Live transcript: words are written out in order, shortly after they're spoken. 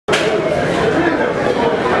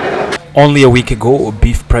Only a week ago,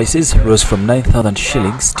 beef prices rose from 9,000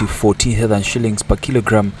 shillings to 14,000 shillings per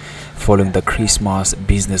kilogram following the Christmas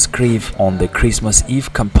business crave. On the Christmas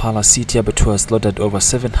Eve, Kampala City Abattoir slaughtered over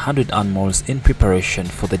 700 animals in preparation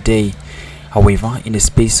for the day. However, in a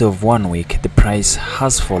space of 1 week, the price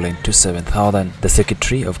has fallen to 7,000. The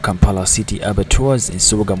secretary of Kampala City Abattoirs,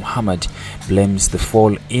 Nsubuga Muhammad, blames the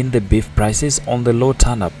fall in the beef prices on the low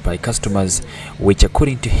turn-up by customers, which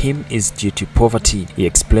according to him is due to poverty. He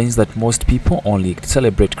explains that most people only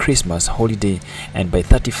celebrate Christmas holiday and by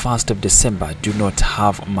 31st of December do not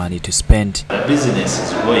have money to spend. The business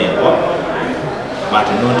is going up,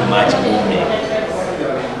 but not much booming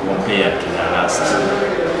compared to the last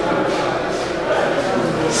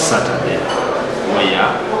Saturday.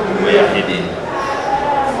 We are heading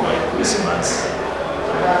for a Christmas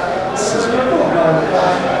season.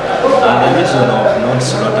 And the reason of not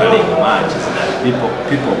slaughtering much is that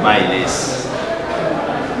people buy less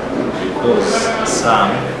because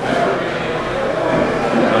some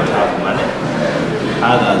don't have money,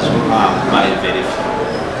 others who have buy very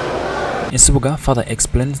few. Nsubuga further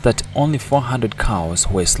explains that only 400 cows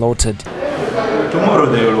were slaughtered. Tomorrow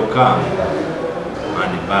they will come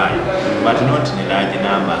and buy, but not in large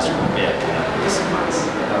numbers compared to Christmas.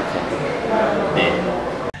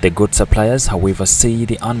 The goat suppliers, however, say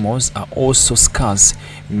the animals are also scarce,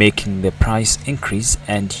 making the price increase,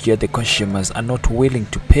 and yet the consumers are not willing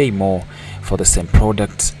to pay more for the same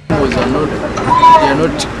product. They are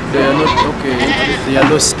not okay. They are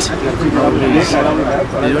lost.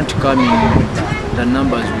 They don't come in the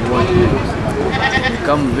numbers we want.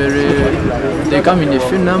 They come in a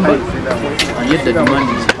few numbers, and yet the demand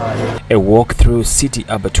is high. A walk through City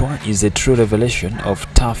Abattoir is a true revelation of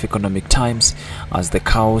tough economic times, as the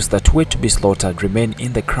cows that were to be slaughtered remain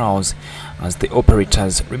in the crowds, as the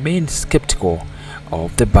operators remain skeptical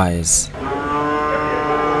of the buyers.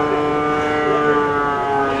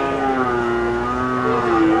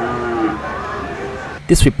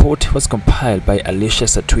 This report was compiled by Alicia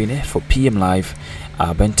Satwine for PM Live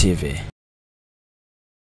Urban TV.